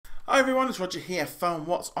everyone, it's Roger here from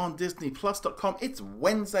what's on DisneyPlus.com. It's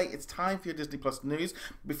Wednesday, it's time for your Disney Plus news.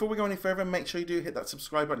 Before we go any further, make sure you do hit that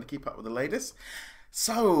subscribe button to keep up with the latest.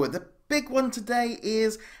 So, the big one today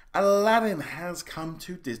is Aladdin has come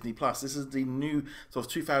to Disney Plus. This is the new sort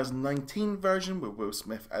of 2019 version with Will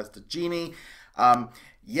Smith as the genie.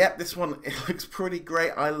 Yeah, this one, it looks pretty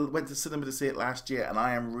great. I went to cinema to see it last year, and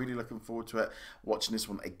I am really looking forward to it, watching this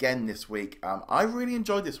one again this week. I really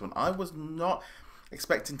enjoyed this one. I was not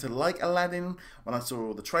expecting to like Aladdin. When I saw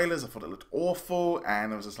all the trailers, I thought it looked awful,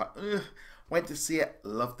 and I was just like, ugh. Went to see it,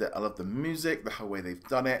 loved it. I love the music, the whole way they've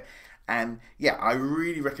done it. And yeah, I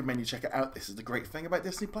really recommend you check it out. This is the great thing about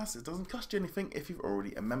Disney Plus. It doesn't cost you anything if you've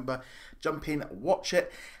already a member. Jump in, watch it,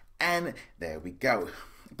 and there we go.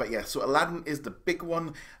 But yeah, so Aladdin is the big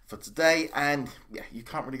one for today, and yeah, you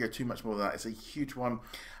can't really go too much more than that. It's a huge one.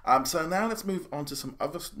 So now let's move on to some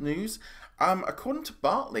other news. According to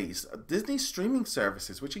Barclays, Disney streaming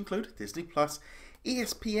services, which include Disney Plus,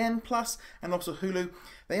 ESPN Plus, and also Hulu,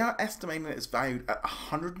 they are estimating that it's valued at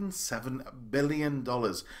 $107 billion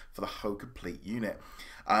for the whole complete unit.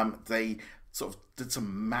 They sort of did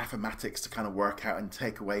some mathematics to kind of work out and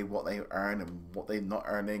take away what they earn and what they're not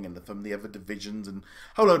earning, and from the other divisions and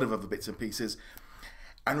a whole load of other bits and pieces,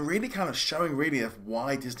 and really kind of showing really of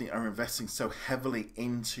why Disney are investing so heavily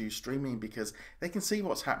into streaming, because they can see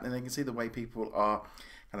what's happening, they can see the way people are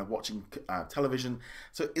kind of watching television.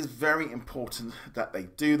 So it's very important that they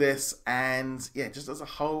do this, and yeah, just as a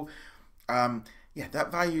whole, yeah,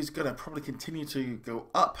 that value is going to probably continue to go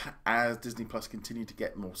up as Disney Plus continue to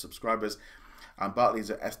get more subscribers. Barclays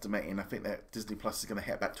are estimating, I think that Disney Plus is going to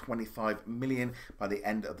hit about 25 million by the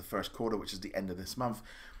end of the first quarter, which is the end of this month,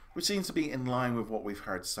 which seems to be in line with what we've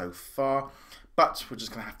heard so far. But we're just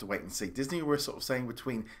going to have to wait and see. Disney were sort of saying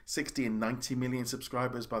between 60 and 90 million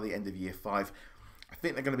subscribers by the end of year 5. I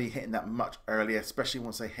think they're going to be hitting that much earlier, especially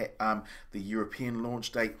once they hit the European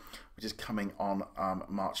launch date, which is coming on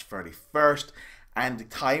March 31st. And to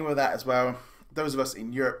tie in with that as well, those of us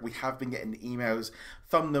in Europe, we have been getting emails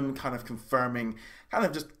from them kind of confirming, kind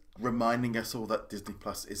of just reminding us all that Disney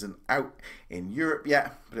Plus isn't out in Europe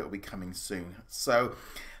yet, but it will be coming soon. So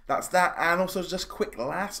that's that. And also just quick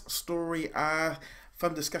last story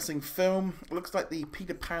from discussing film. It looks like the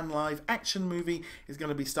Peter Pan live action movie is going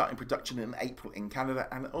to be starting production in April in Canada,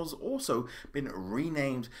 and it has also been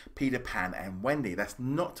renamed Peter Pan and Wendy. That's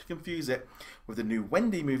not to confuse it with the new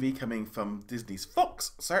Wendy movie coming from Disney's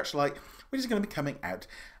Fox Searchlight, which is going to be coming out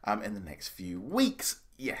in the next few weeks.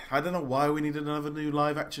 Yeah, I don't know why we need another new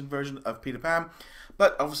live action version of Peter Pan,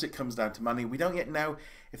 but obviously it comes down to money. We don't yet know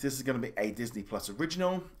if this is going to be a Disney Plus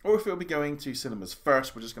original or if it will be going to cinemas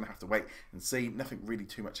first. We're just going to have to wait and see. Nothing really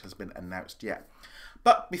too much has been announced yet.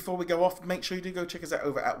 But before we go off, make sure you do go check us out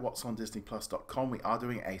over at what'sondisneyplus.com. We are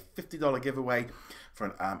doing a $50 giveaway for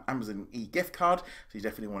an Amazon e-gift card, so you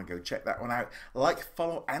definitely want to go check that one out. Like,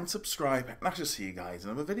 follow, and subscribe, and I'll just see you guys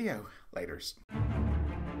in another video. Laters.